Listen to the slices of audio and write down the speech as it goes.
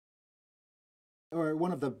or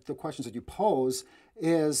one of the questions that you pose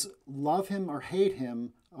is love him or hate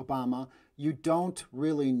him, Obama, you don't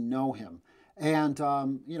really know him. And,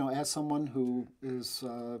 as someone who is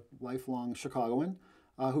a lifelong Chicagoan,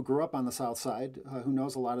 who grew up on the South Side, who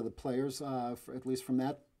knows a lot of the players, at least from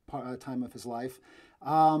that time of his life,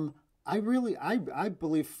 I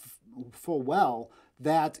believe full well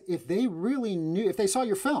that if they really knew, if they saw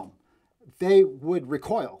your film, they would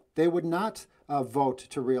recoil. They would not vote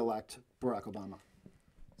to reelect Barack Obama.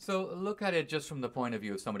 So look at it just from the point of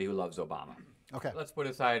view of somebody who loves Obama. Okay. Let's put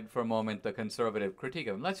aside for a moment the conservative critique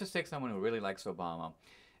of him. Let's just take someone who really likes Obama.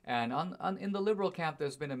 And in the liberal camp,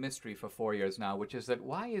 there's been a mystery for 4 years now, which is that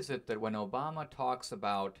why is it that when Obama talks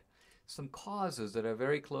about some causes that are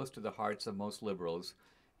very close to the hearts of most liberals,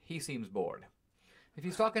 he seems bored? If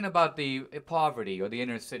he's talking about the poverty or the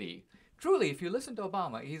inner city, truly, if you listen to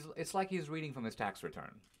Obama, it's like he's reading from his tax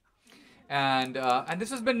return. And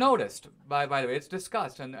this has been noticed, by the way, it's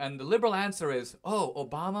discussed. And the liberal answer is, oh,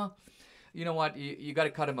 Obama, you know what, you got to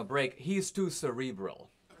cut him a break. He's too cerebral.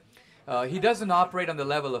 He doesn't operate on the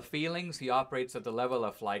level of feelings. He operates at the level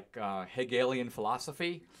of like Hegelian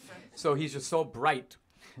philosophy. So he's just so bright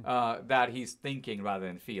that he's thinking rather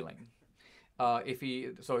than feeling.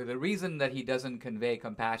 So the reason that he doesn't convey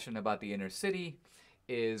compassion about the inner city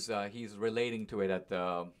is he's relating to it at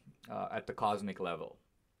the cosmic level.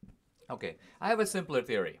 Okay, I have a simpler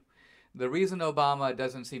theory. The reason Obama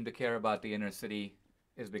doesn't seem to care about the inner city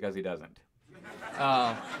is because he doesn't.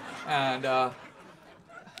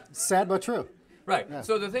 Sad but true. Right. Yeah.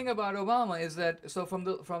 So the thing about Obama is that, so from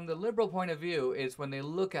the liberal point of view, is when they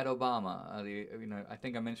look at Obama, I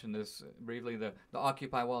think I mentioned this briefly, the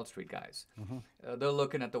Occupy Wall Street guys. Mm-hmm. They're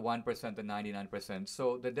looking at the 1%, the 99%.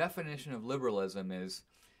 So the definition of liberalism is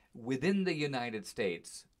within the United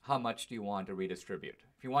States, how much do you want to redistribute?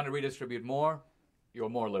 If you want to redistribute more, you're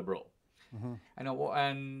more liberal. Mm-hmm.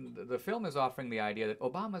 And the film is offering the idea that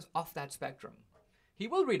Obama's off that spectrum. He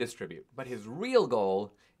will redistribute, but his real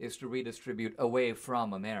goal is to redistribute away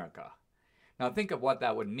from America. Now think of what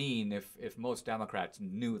that would mean if most Democrats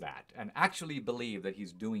knew that and actually believe that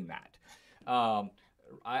he's doing that.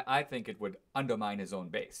 I think it would undermine his own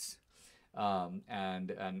base.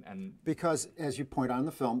 Because, as you point out in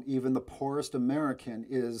the film, even the poorest American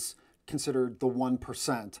is considered the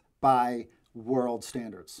 1% by world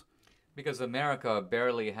standards. Because America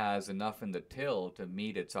barely has enough in the till to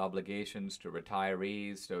meet its obligations to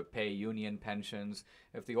retirees, to pay union pensions.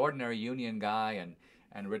 If the ordinary union guy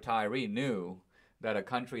and retiree knew that a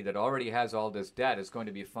country that already has all this debt is going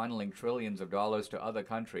to be funneling trillions of dollars to other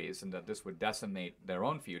countries, and that this would decimate their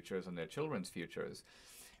own futures and their children's futures,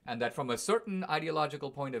 and that from a certain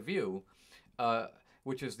ideological point of view,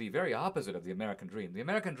 which is the very opposite of the American dream. The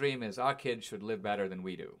American dream is our kids should live better than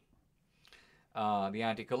we do. The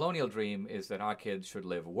anti-colonial dream is that our kids should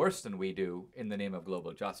live worse than we do in the name of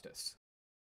global justice.